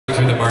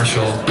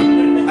Marshall.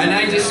 And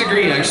I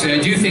disagree, actually. I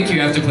do think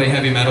you have to play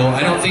heavy metal.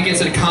 I don't think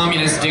it's a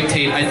communist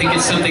dictate. I think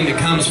it's something that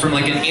comes from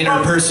like an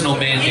interpersonal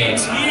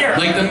mandate.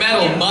 Like the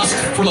metal must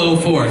flow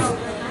forth.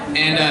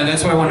 And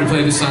that's why I wanted to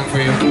play this song for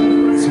you.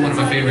 It's one of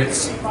my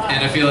favorites.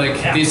 And I feel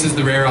like this is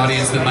the rare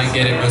audience that might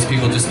get it. Most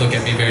people just look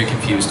at me very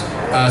confused.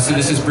 So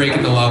this is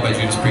Breaking the Law by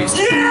Judas Priest.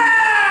 Yeah!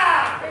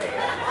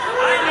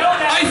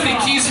 I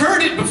think he's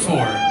heard it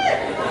before.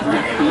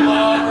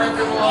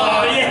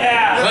 Oh,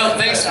 yeah! Well,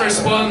 thanks for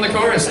spoiling the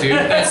chorus, dude.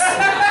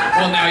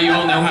 Well, now you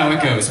all know how it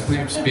goes.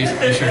 Please be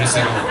sure to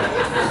sing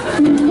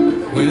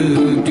along.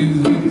 Well,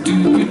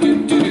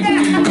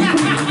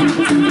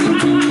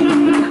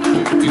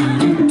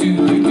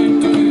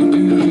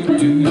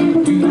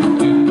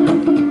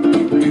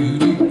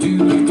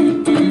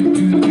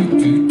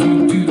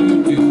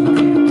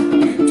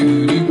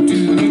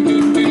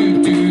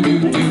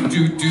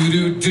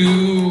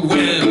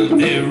 well,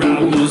 there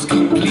I was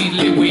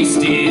completely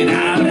wasted.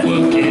 I'm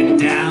working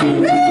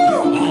down,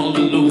 all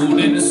alone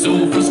and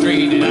so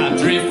frustrated. I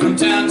drift from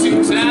town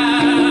to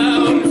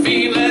town,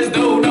 feel as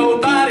though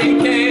nobody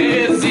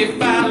cares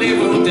if I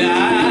live or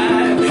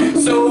die.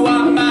 So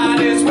I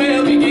might as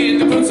well begin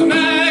to put some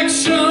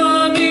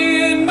action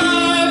in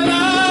my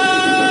life.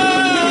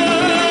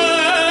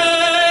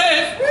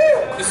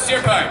 This is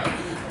your part.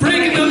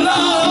 Breaking the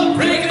law,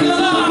 breaking the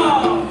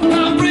law.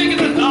 I'm breaking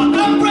the law,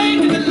 I'm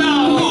breaking the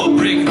law.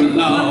 Breaking the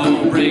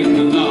law, breaking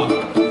the law.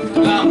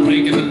 I'm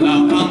breaking the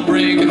law, I'm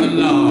breaking the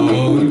law.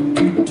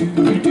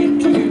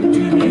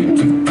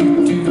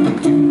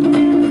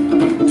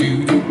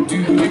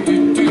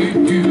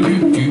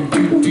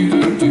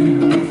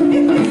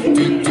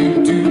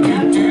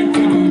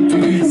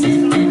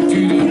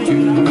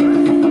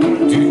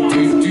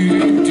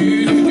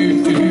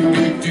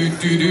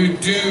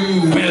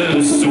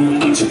 Well, so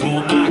much for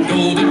my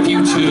golden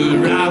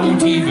future, I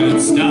won't even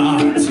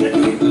start.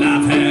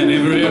 Life had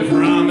every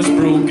promise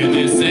broken,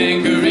 there's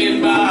anger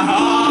in my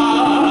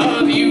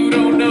heart. You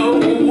don't know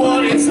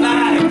what it's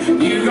like,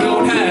 you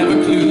don't have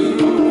a clue.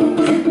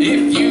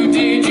 If you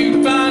did,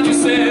 you'd find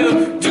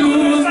yourself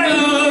doing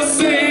the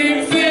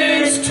same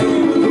things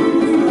too.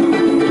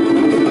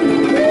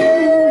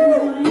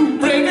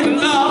 Breaking the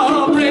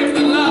law, breaking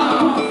the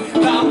law.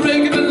 I'm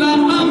breaking the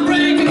law, I'm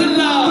breaking the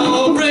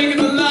law. Breaking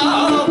the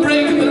law,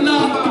 breaking the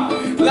law.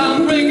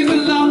 I'm breaking the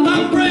law,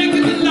 I'm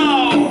breaking the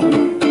law.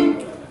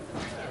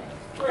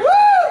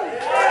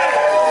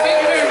 Thank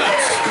you very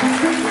much.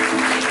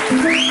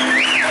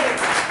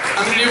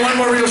 I'm gonna do one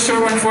more real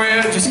short one for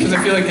you, just because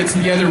I feel like it's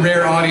the other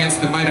rare audience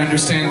that might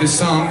understand this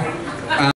song.